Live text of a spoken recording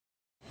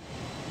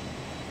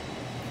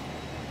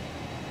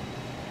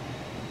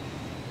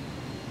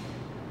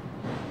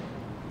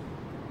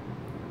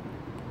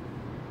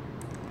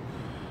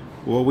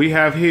What we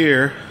have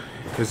here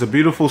is a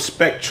beautiful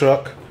spec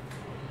truck,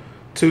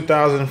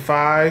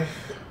 2005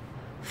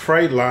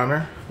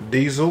 Freightliner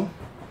diesel,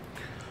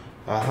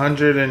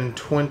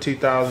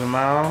 120,000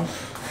 miles,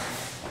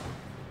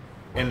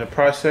 in the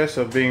process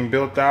of being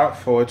built out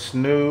for its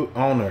new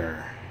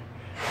owner.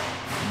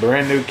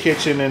 Brand new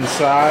kitchen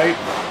inside.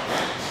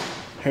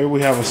 Here we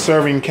have a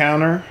serving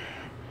counter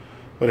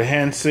with a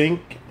hand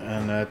sink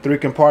and a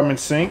 3-compartment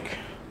sink,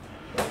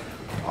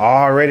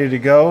 all ready to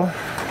go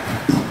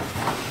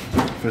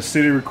for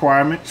city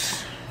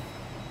requirements.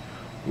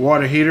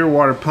 Water heater,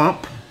 water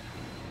pump,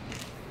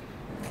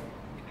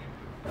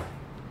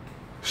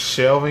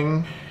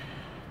 shelving,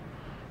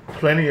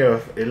 plenty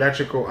of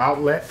electrical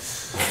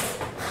outlets,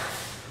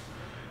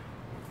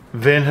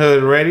 vent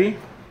hood ready.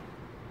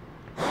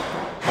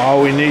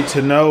 All we need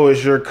to know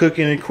is your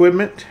cooking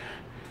equipment,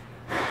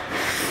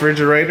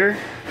 refrigerator,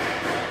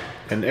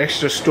 and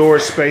extra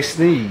storage space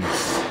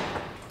needs.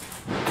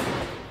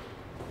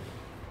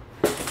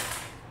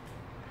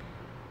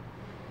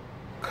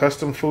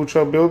 Custom Food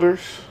Truck Builders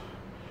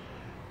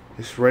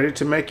is ready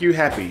to make you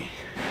happy.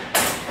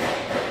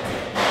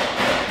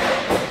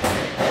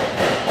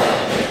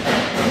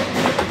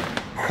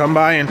 Come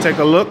by and take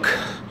a look.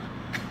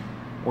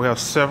 We have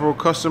several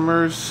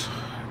customers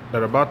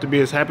that are about to be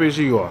as happy as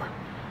you are.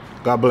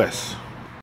 God bless.